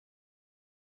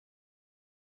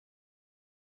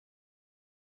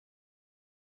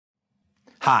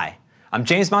Hi, I'm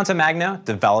James Montemagno,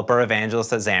 Developer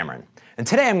Evangelist at Xamarin. And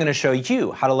today I'm going to show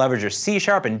you how to leverage your C#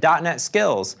 and .NET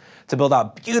skills to build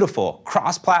out beautiful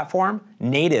cross-platform,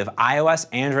 native iOS,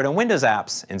 Android, and Windows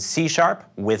apps in C#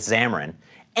 with Xamarin,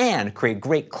 and create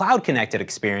great cloud-connected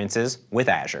experiences with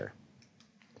Azure.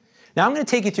 Now I'm going to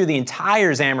take you through the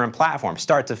entire Xamarin platform,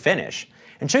 start to finish,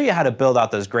 and show you how to build out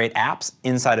those great apps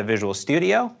inside of Visual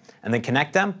Studio, and then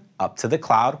connect them up to the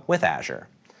cloud with Azure.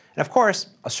 And of course,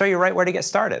 I'll show you right where to get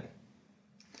started.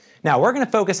 Now we're going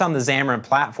to focus on the Xamarin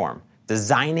platform,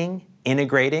 designing,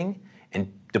 integrating,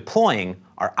 and deploying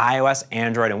our iOS,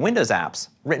 Android, and Windows apps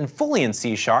written fully in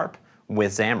C#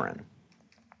 with Xamarin.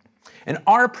 And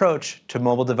our approach to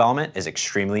mobile development is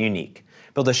extremely unique.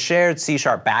 Build a shared C#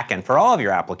 backend for all of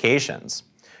your applications.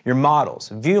 Your models,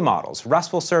 view models,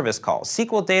 RESTful service calls,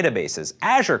 SQL databases,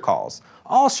 Azure calls,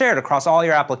 all shared across all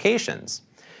your applications.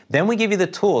 Then we give you the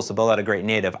tools to build out a great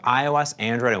native iOS,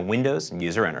 Android, and Windows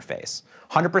user interface.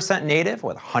 100% native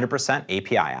with 100%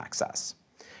 API access.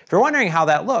 If you're wondering how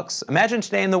that looks, imagine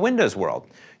today in the Windows world.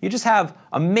 You just have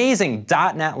amazing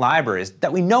 .NET libraries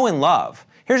that we know and love.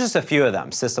 Here's just a few of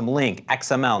them: System Link,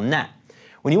 XML, Net.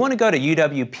 When you want to go to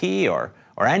UWP or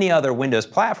any other Windows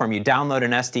platform, you download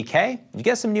an SDK, you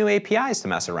get some new APIs to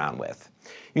mess around with.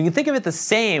 You can think of it the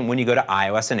same when you go to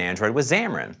iOS and Android with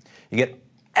Xamarin. You get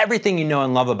everything you know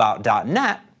and love about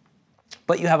 .NET,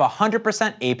 but you have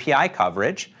 100% API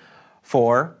coverage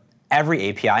for every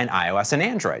API in iOS and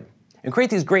Android. And create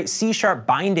these great C#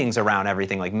 bindings around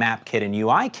everything like MapKit and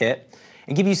UIKit,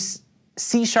 and give you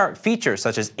C# features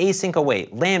such as async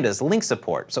await, lambdas, link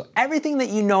support. So everything that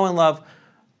you know and love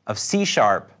of C#,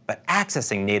 but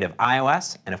accessing native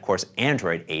iOS and of course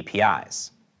Android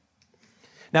APIs.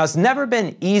 Now it's never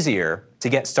been easier to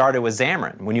get started with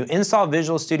Xamarin. When you install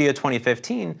Visual Studio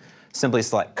 2015, simply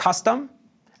select Custom,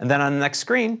 and then on the next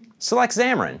screen, select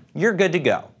Xamarin. You're good to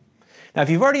go. Now if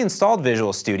you've already installed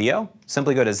Visual Studio,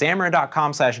 simply go to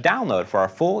xamarin.com/download for our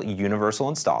full universal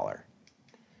installer.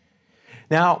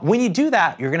 Now when you do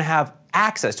that, you're going to have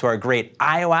access to our great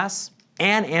iOS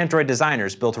and Android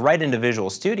designers built right into Visual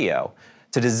Studio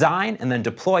to design and then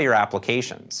deploy your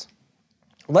applications.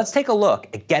 Let's take a look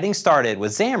at getting started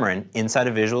with Xamarin inside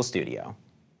of Visual Studio.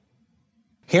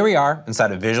 Here we are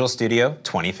inside of Visual Studio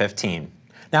 2015.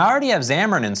 Now I already have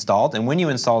Xamarin installed, and when you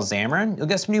install Xamarin, you'll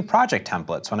get some new project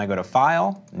templates when I go to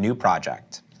File, New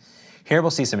Project. Here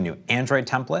we'll see some new Android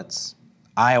templates,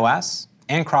 iOS,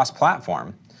 and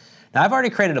cross-platform. Now I've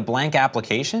already created a blank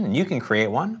application, and you can create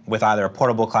one with either a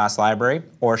portable class library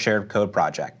or shared code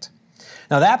project.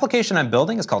 Now the application I'm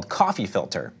building is called Coffee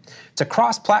Filter. It's a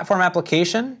cross-platform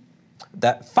application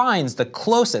that finds the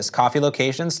closest coffee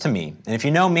locations to me. And if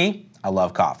you know me, I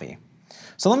love coffee.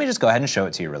 So let me just go ahead and show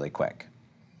it to you really quick.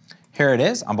 Here it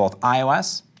is on both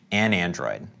iOS and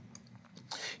Android.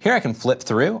 Here I can flip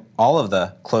through all of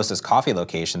the closest coffee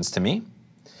locations to me.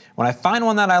 When I find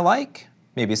one that I like,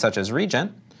 maybe such as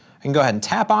Regent, I can go ahead and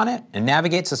tap on it and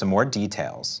navigate to some more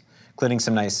details, including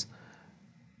some nice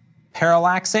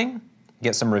parallaxing,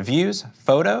 get some reviews,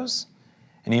 photos,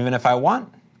 and even if I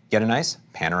want, get a nice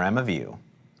panorama view.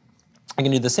 I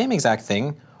can do the same exact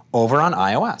thing over on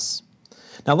iOS.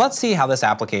 Now let's see how this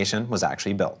application was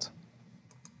actually built.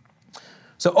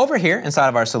 So over here inside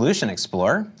of our Solution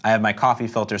Explorer, I have my Coffee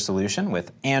Filter solution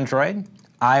with Android,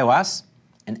 iOS,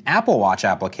 an Apple Watch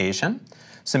application,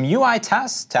 some UI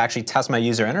tests to actually test my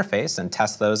user interface and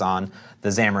test those on the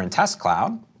Xamarin Test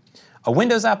Cloud, a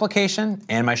Windows application,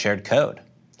 and my shared code.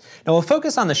 Now we'll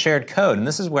focus on the shared code, and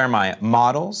this is where my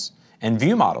models and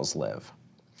view models live.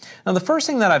 Now the first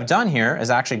thing that I've done here is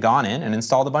actually gone in and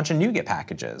installed a bunch of NuGet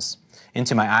packages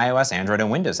into my iOS, Android, and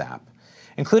Windows app,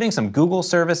 including some Google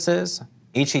services,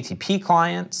 HTTP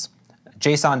clients,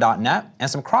 JSON.NET, and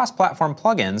some cross-platform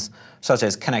plugins such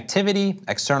as connectivity,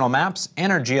 external maps,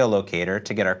 and our geolocator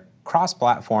to get our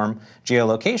cross-platform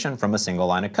geolocation from a single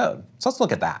line of code. So let's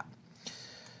look at that.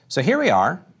 So here we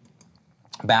are,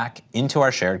 back into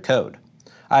our shared code.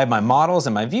 I have my models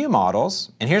and my view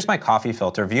models, and here's my Coffee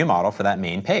Filter view model for that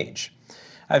main page.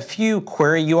 I have a few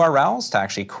query URLs to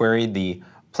actually query the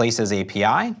Places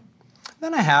API.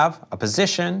 Then I have a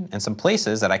position and some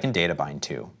places that I can data bind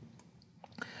to.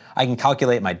 I can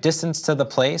calculate my distance to the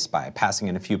place by passing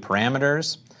in a few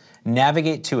parameters,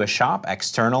 navigate to a shop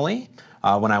externally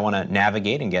when I want to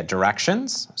navigate and get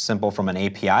directions, simple from an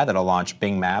API that'll launch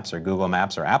Bing Maps or Google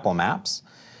Maps or Apple Maps.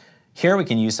 Here we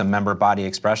can use some member body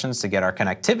expressions to get our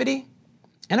connectivity,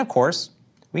 and of course,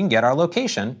 we can get our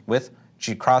location with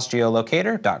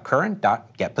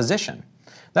crossgeolocator.current.getPosition.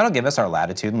 That'll give us our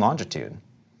latitude and longitude.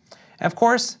 And of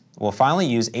course, we'll finally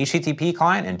use HTTP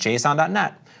client and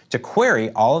JSON.NET to query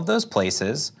all of those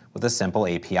places with a simple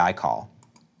API call.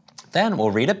 Then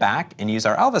we'll read it back and use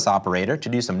our Elvis operator to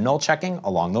do some null checking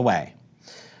along the way.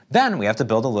 Then we have to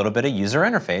build a little bit of user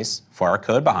interface for our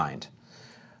code behind.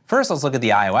 First, let's look at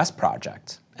the iOS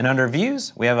project. And under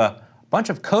Views, we have a bunch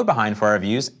of code behind for our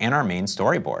views and our main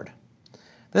storyboard.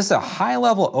 This is a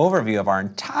high-level overview of our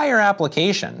entire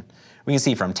application. We can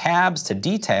see from tabs to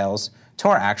details to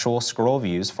our actual scroll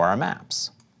views for our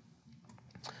maps.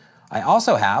 I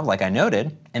also have, like I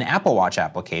noted, an Apple Watch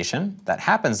application that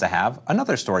happens to have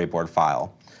another storyboard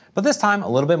file, but this time a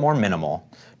little bit more minimal,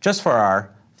 just for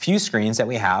our few screens that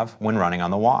we have when running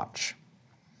on the watch.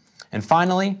 And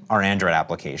finally, our Android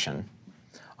application.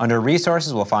 Under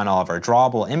Resources, we'll find all of our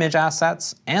drawable image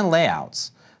assets and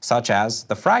layouts, such as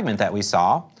the fragment that we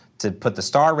saw to put the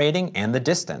star rating and the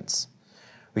distance.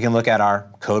 We can look at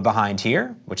our code behind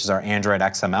here, which is our Android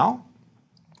XML.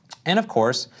 And of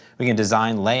course, we can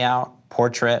design layout,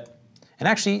 portrait, and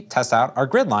actually test out our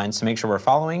grid lines to make sure we're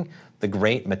following the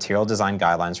great material design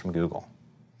guidelines from Google.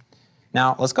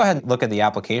 Now, let's go ahead and look at the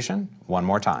application one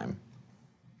more time.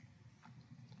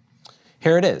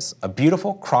 Here it is, a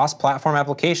beautiful cross-platform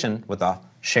application with a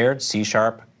shared C#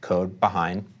 code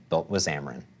behind built with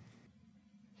Xamarin.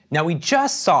 Now, we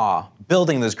just saw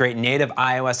building those great native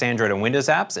iOS, Android, and Windows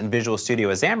apps in Visual Studio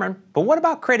with Xamarin, but what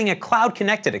about creating a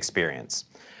cloud-connected experience?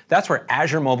 That's where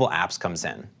Azure Mobile Apps comes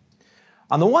in.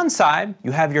 On the one side,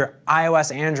 you have your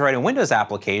iOS, Android, and Windows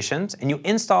applications, and you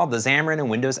install the Xamarin and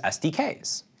Windows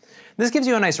SDKs. This gives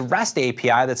you a nice REST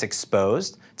API that's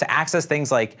exposed to access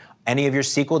things like any of your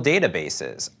SQL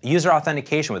databases, user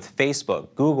authentication with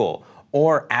Facebook, Google,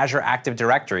 or Azure Active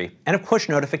Directory, and push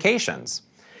notifications.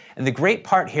 And the great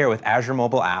part here with Azure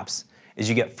Mobile Apps is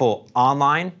you get full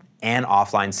online and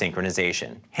offline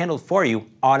synchronization, handled for you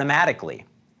automatically.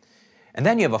 And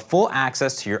then you have a full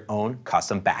access to your own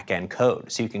custom backend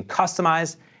code, so you can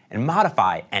customize and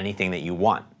modify anything that you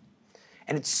want.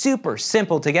 And it's super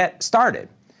simple to get started.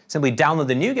 Simply download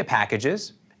the NuGet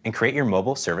packages and create your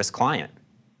mobile service client.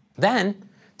 Then,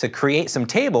 to create some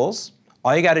tables,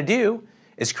 all you got to do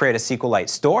is create a SQLite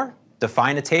store,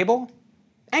 define a table,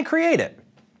 and create it.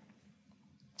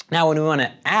 Now, when we want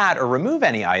to add or remove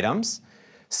any items,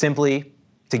 simply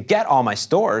to get all my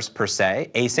stores, per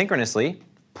se, asynchronously,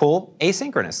 pull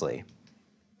asynchronously.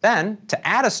 Then, to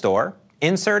add a store,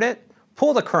 insert it,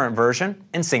 pull the current version,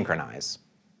 and synchronize.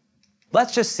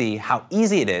 Let's just see how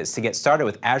easy it is to get started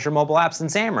with Azure Mobile Apps and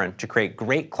Xamarin to create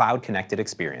great cloud-connected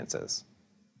experiences.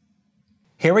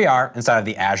 Here we are inside of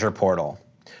the Azure portal.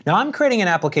 Now I'm creating an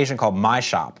application called My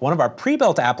Shop, one of our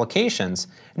pre-built applications,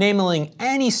 enabling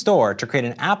any store to create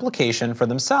an application for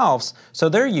themselves so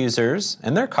their users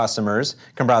and their customers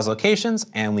can browse locations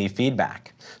and leave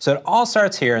feedback. So it all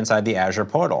starts here inside the Azure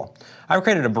portal. I've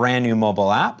created a brand new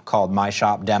mobile app called My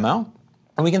Shop Demo,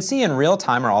 and we can see in real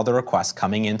time are all the requests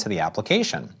coming into the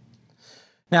application.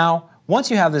 Now, once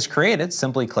you have this created,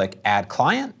 simply click Add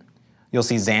Client. You'll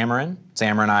see Xamarin,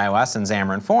 Xamarin iOS, and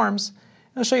Xamarin Forms.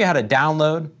 It'll show you how to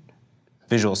download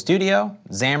Visual Studio,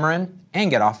 Xamarin, and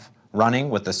get off running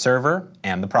with the server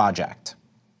and the project.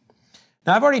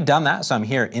 Now I've already done that, so I'm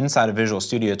here inside of Visual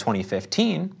Studio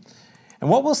 2015. And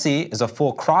what we'll see is a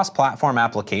full cross-platform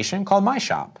application called My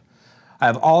Shop. I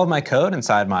have all of my code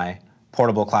inside my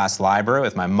portable class library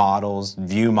with my models,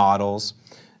 view models,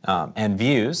 and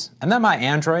views, and then my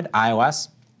Android, iOS,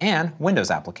 and Windows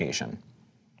application.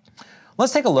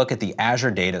 Let's take a look at the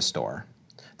Azure Data Store.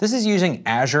 This is using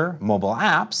Azure Mobile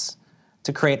Apps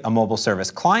to create a mobile service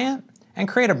client and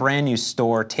create a brand new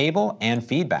store table and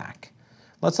feedback.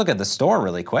 Let's look at the store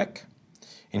really quick.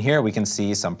 And here we can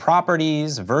see some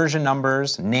properties, version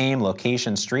numbers, name,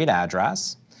 location, street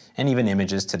address, and even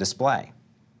images to display.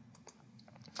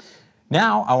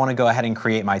 Now I want to go ahead and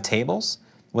create my tables.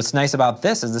 What's nice about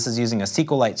this is using a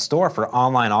SQLite store for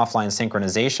online-offline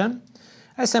synchronization.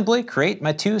 I simply create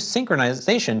my two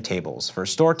synchronization tables for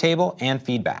store table and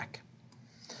feedback.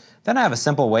 Then I have a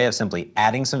simple way of simply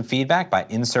adding some feedback by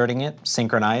inserting it,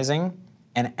 synchronizing,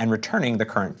 and returning the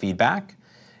current feedback,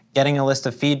 getting a list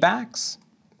of feedbacks,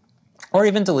 or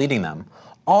even deleting them.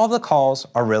 All the calls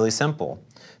are really simple.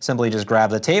 Simply just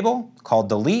grab the table, call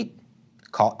delete,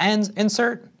 call ends,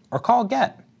 insert, or call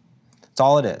get. That's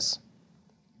all it is.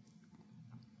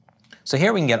 So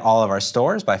here we can get all of our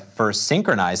stores by first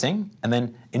synchronizing and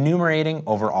then enumerating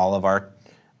over all of our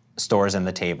stores in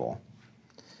the table.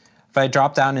 If I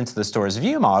drop down into the stores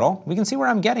view model, we can see where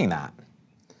I'm getting that.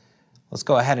 Let's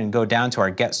go ahead and go down to our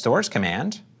get stores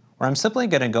command, where I'm simply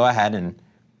going to go ahead and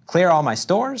clear all my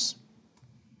stores.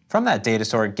 From that data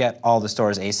store, get all the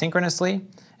stores asynchronously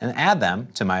and add them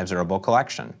to my observable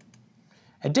collection.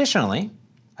 Additionally,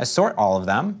 I sort all of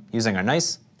them using our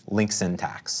nice link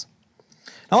syntax.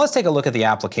 Now let's take a look at the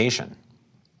application.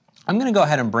 I'm going to go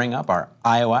ahead and bring up our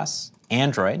iOS,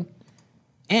 Android,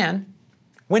 and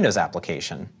Windows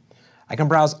application. I can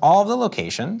browse all of the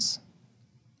locations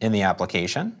in the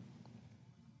application.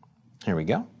 Here we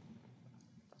go.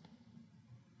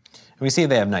 And we see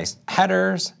they have nice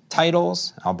headers,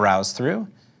 titles. I'll browse through.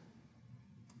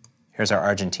 Here's our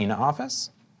Argentina office.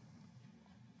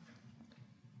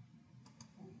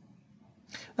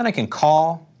 Then I can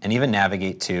call and even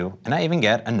navigate to, and I even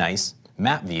get a nice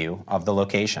map view of the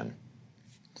location.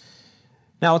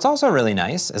 Now what's also really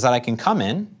nice is that I can come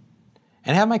in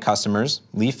and have my customers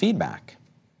leave feedback.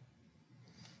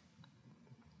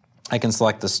 I can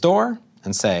select the store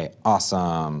and say,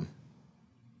 awesome,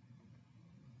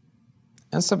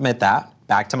 and submit that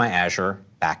back to my Azure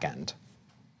backend.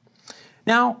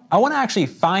 Now, I want to actually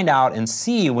find out and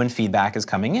see when feedback is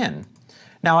coming in.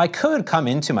 Now, I could come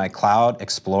into my Cloud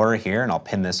Explorer here, and I'll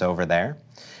pin this over there.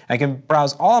 I can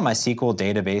browse all of my SQL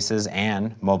databases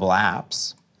and mobile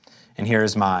apps. And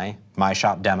here's my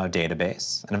MyShop demo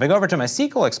database. And if I go over to my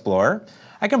SQL Explorer,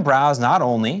 I can browse not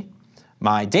only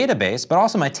my database, but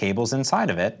also my tables inside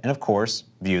of it, and of course,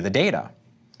 view the data.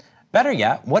 Better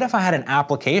yet, what if I had an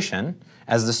application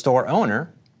as the store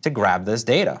owner to grab this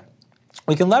data?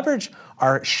 We can leverage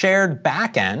our shared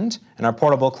backend and our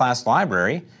portable class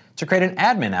library to create an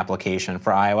admin application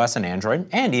for iOS and Android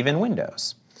and even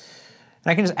Windows.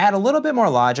 And I can just add a little bit more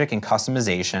logic and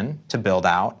customization to build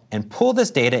out and pull this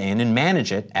data in and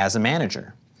manage it as a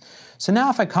manager. So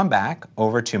now if I come back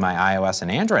over to my iOS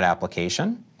and Android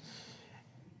application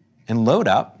and load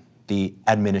up the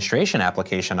administration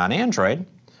application on Android,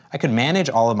 I can manage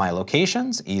all of my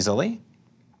locations easily.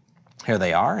 Here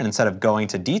they are, and instead of going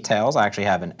to details, I actually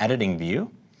have an editing view.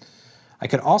 I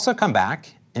could also come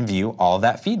back and view all of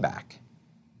that feedback.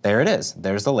 There it is.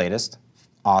 There's the latest.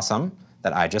 Awesome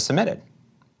that I just submitted.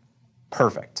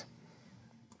 Perfect.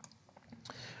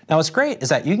 Now what's great is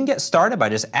that you can get started by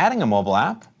just adding a mobile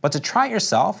app, but to try it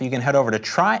yourself, you can head over to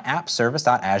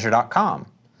tryappservice.azure.com.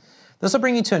 This will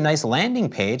bring you to a nice landing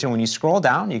page, and when you scroll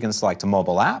down, you can select a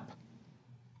mobile app,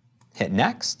 hit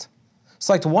Next,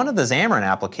 select one of the Xamarin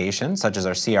applications, such as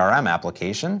our CRM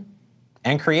application,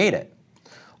 and create it.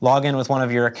 Log in with one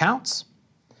of your accounts.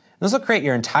 This will create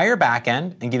your entire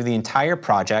backend and give you the entire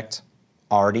project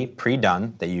already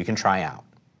pre-done that you can try out.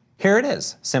 Here it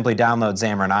is. Simply download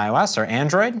Xamarin iOS or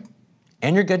Android,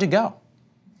 and you're good to go.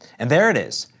 And there it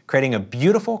is, creating a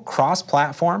beautiful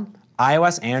cross-platform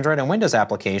iOS, Android, and Windows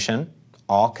application,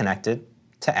 all connected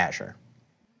to Azure.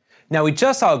 Now we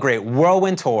just saw a great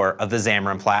whirlwind tour of the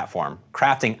Xamarin platform,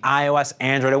 crafting iOS,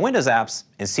 Android, and Windows apps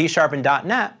in C# and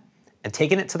 .NET, and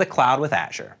taking it to the cloud with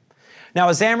Azure. Now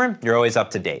with Xamarin, you're always up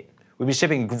to date. We've been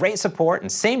shipping great support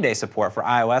and same-day support for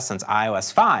iOS since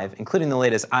iOS 5, including the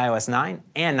latest iOS 9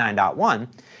 and 9.1. And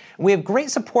we have great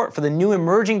support for the new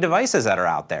emerging devices that are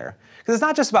out there, because it's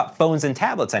not just about phones and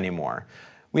tablets anymore.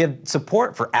 We have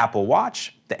support for Apple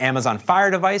Watch, the Amazon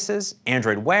Fire devices,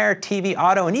 Android Wear, TV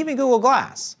Auto, and even Google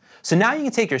Glass. So now you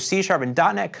can take your C# and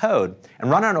 .NET code and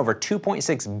run on over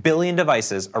 2.6 billion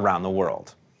devices around the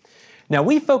world. Now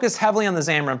we focus heavily on the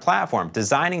Xamarin platform,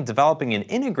 designing, developing, and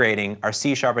integrating our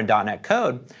C# and .NET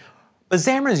code, but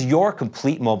Xamarin is your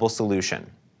complete mobile solution.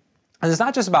 And it's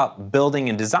not just about building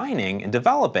and designing and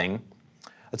developing,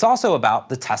 it's also about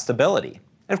the testability.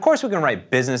 And of course we can write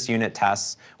business unit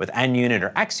tests with NUnit or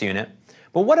XUnit,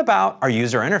 but what about our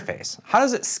user interface? How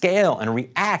does it scale and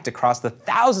react across the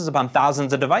thousands upon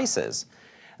thousands of devices?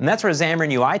 And that's where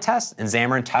Xamarin UI Test and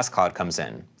Xamarin Test Cloud comes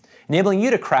in, enabling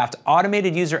you to craft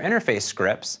automated user interface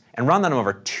scripts and run them on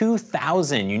over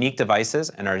 2,000 unique devices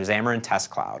in our Xamarin Test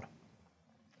Cloud.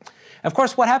 And of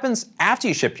course, what happens after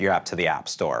you ship your app to the App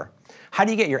Store? How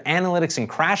do you get your analytics and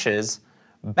crashes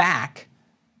back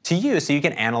to you so you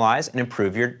can analyze and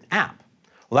improve your app?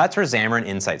 Well, that's where Xamarin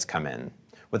Insights come in.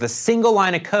 With a single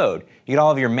line of code, you get all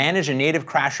of your managed and native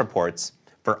crash reports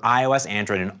for iOS,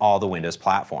 Android, and all the Windows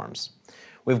platforms.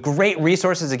 We have great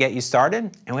resources to get you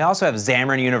started, and we also have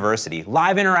Xamarin University,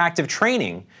 live interactive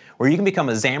training, where you can become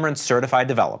a Xamarin certified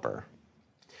developer.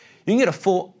 You can get a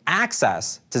full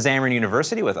access to Xamarin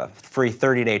University with a free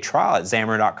 30-day trial at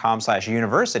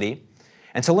xamarin.com/university.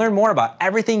 And to learn more about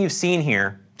everything you've seen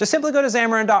here, just simply go to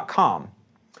xamarin.com.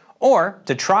 Or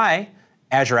to try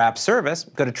Azure App Service,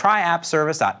 go to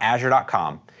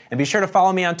tryappservice.azure.com. And be sure to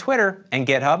follow me on Twitter and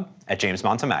GitHub at James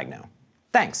Montemagno.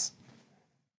 Thanks.